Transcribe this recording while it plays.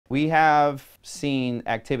We have seen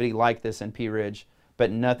activity like this in Pea Ridge,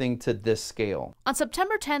 but nothing to this scale. On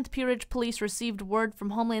September 10th, Pea Ridge police received word from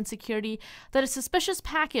Homeland Security that a suspicious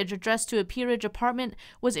package addressed to a Pea Ridge apartment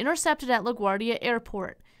was intercepted at LaGuardia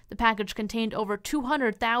Airport. The package contained over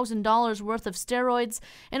 $200,000 worth of steroids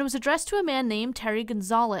and was addressed to a man named Terry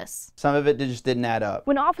Gonzalez. Some of it just didn't add up.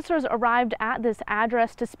 When officers arrived at this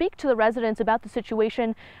address to speak to the residents about the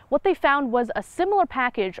situation, what they found was a similar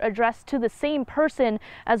package addressed to the same person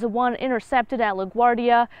as the one intercepted at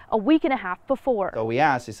LaGuardia a week and a half before. So we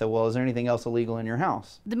asked, he said, well, is there anything else illegal in your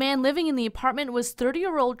house? The man living in the apartment was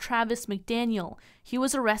 30-year-old Travis McDaniel. He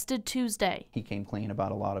was arrested Tuesday. He came clean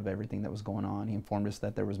about a lot of everything that was going on. He informed us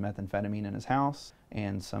that there was methamphetamine in his house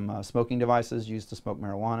and some smoking devices used to smoke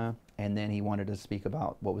marijuana, and then he wanted to speak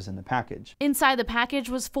about what was in the package. Inside the package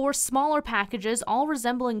was 4 smaller packages, all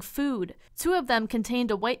resembling food. 2 of them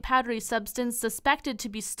contained a white powdery substance suspected to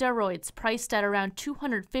be steroids, priced at around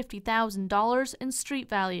 $250,000 in street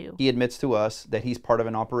value. He admits to us that he's part of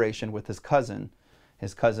an operation with his cousin.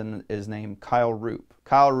 His cousin is named Kyle Roop.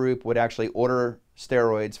 Kyle Roop would actually order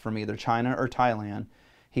steroids from either China or Thailand.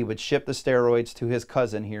 He would ship the steroids to his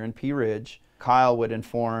cousin here in Pea Ridge. Kyle would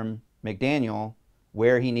inform McDaniel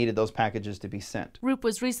where he needed those packages to be sent. Roop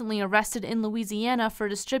was recently arrested in Louisiana for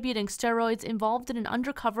distributing steroids involved in an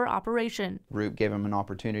undercover operation. Roop gave him an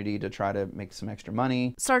opportunity to try to make some extra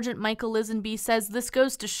money. Sergeant Michael Lisenby says this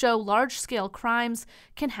goes to show large-scale crimes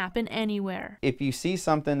can happen anywhere. If you see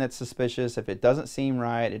something that's suspicious, if it doesn't seem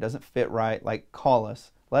right, it doesn't fit right, like, call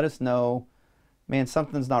us. Let us know. Man,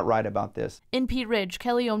 something's not right about this. In Pea Ridge,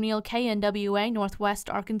 Kelly O'Neill, KNWA, Northwest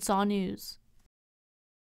Arkansas News.